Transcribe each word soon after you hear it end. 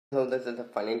So this is the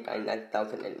funny guy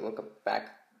 9000 and welcome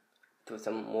back to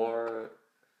some more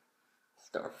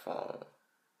Starfall.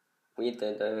 We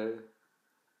did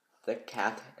the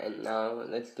cat and now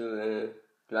let's do the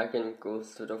dragon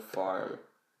goes to the farm.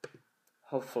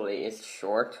 Hopefully it's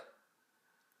short.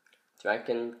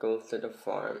 Dragon goes to the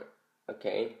farm.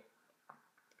 Okay.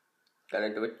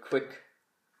 Gotta do it quick.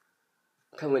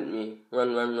 Come with me.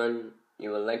 Run, run, run. You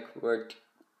will like where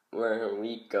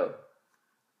we go.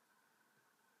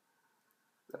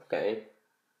 Okay.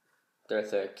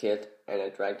 There's a kid and a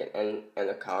dragon and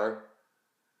a car.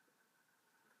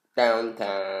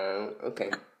 Downtown.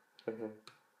 Okay.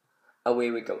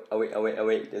 Away we go. Away, away,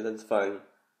 away. This is fun.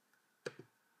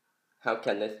 How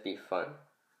can this be fun?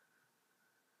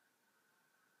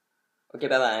 Okay,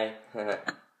 bye bye.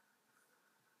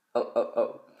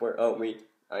 Oh. Where are we?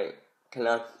 I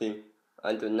cannot see.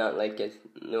 I do not like this.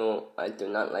 No, I do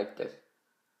not like this.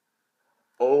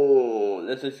 Oh,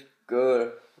 this is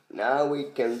good. Now we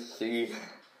can see.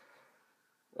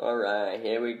 Alright,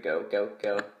 here we go. Go.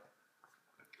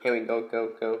 Here we go.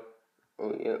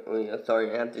 Oh yeah,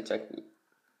 sorry, I have to check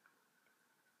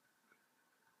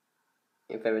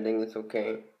if everything is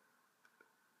okay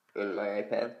in my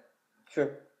iPad.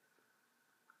 Sure.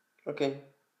 Okay,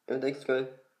 everything's good.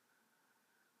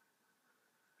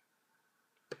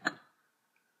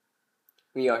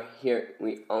 We are here.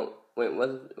 Wait, what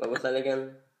was that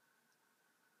again?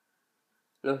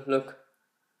 Look.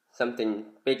 Something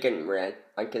big and red.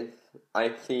 I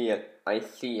see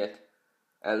it.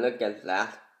 And look at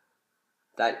that.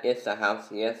 That is a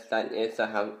house. Yes, that is a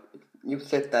house. You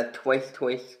said that twice.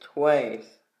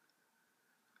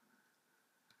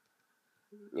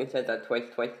 You said that twice.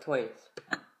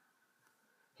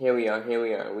 Here we are.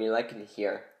 We like it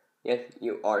here. Yes,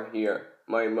 you are here.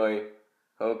 My.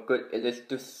 How good it is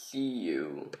to see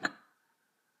you.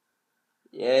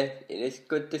 Yes, it is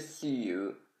good to see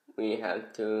you. We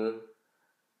like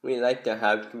to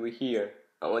have you here.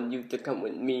 I want you to come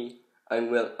with me. I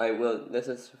will. This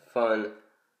is fun.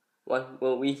 What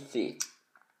will we see?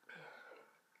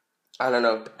 I don't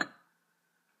know.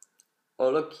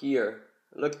 Oh, look here.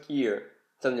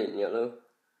 Something yellow.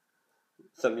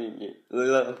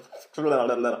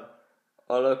 Oh,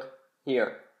 look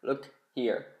here.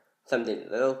 Something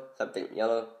little, something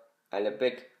yellow, and a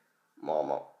big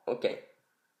mama. Okay.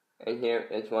 And here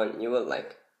is one you will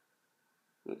like.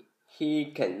 He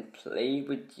can play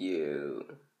with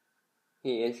you.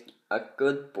 He is a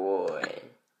good boy.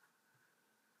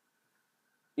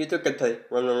 You took a play.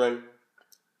 Run.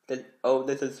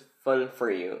 This is fun for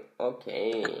you.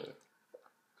 Okay.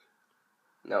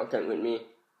 Now come with me.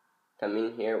 Come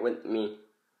in here with me.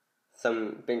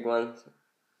 Some big ones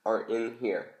are in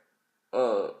here.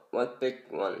 Oh, what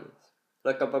big ones?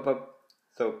 Look up.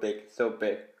 So big.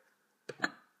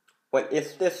 What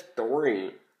is this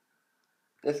story?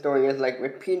 This story is like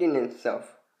repeating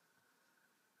itself.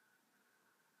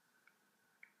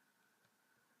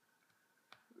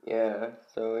 Yeah,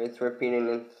 so it's repeating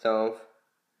itself.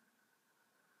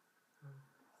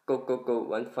 Go.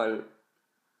 One fun.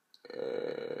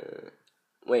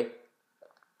 Wait.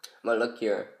 But look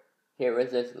here. Here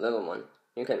is this little one.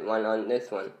 You can run on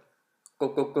this one.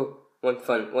 Go. What's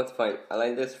fun? I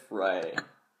like this fry.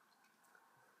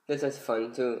 This is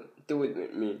fun too. Do it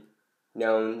with me.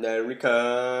 Down there we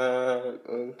come.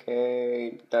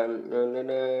 Okay. Done.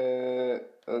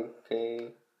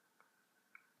 Okay.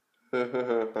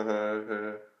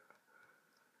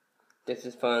 This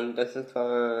is fun.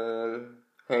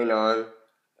 Hang on.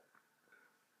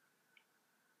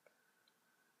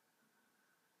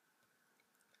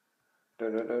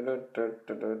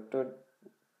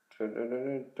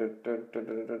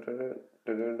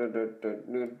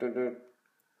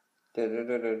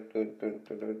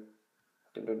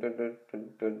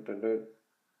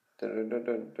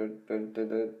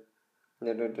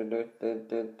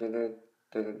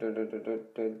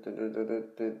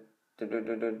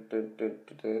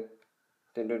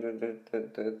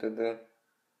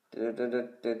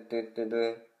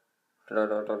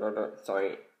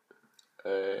 Sorry.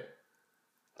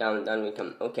 Down we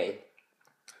come. Okay.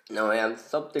 Now I have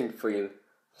something for you.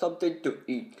 Something to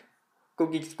eat.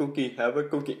 Cookie, have a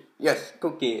cookie. Yes,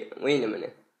 cookie. Wait a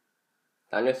minute.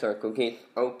 Dinosaur cookies.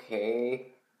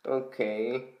 Okay.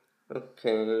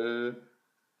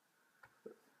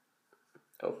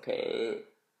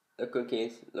 The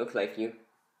cookies look like you.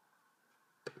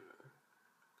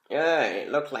 Yeah,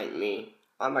 it looks like me.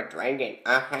 I'm a dragon.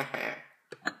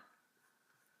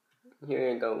 Here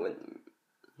you go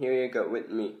with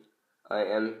me.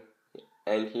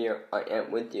 And here I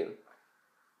am with you.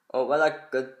 Oh, what a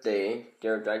good day,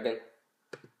 dear dragon.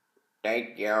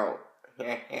 Thank you.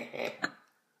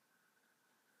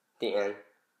 The end.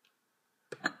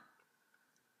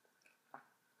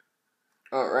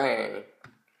 Alright.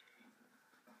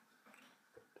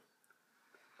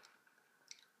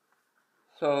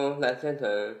 So that's it.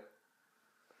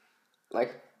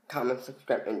 Like, comment,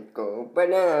 subscribe, and go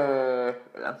banana.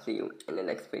 And I'll see you in the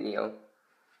next video.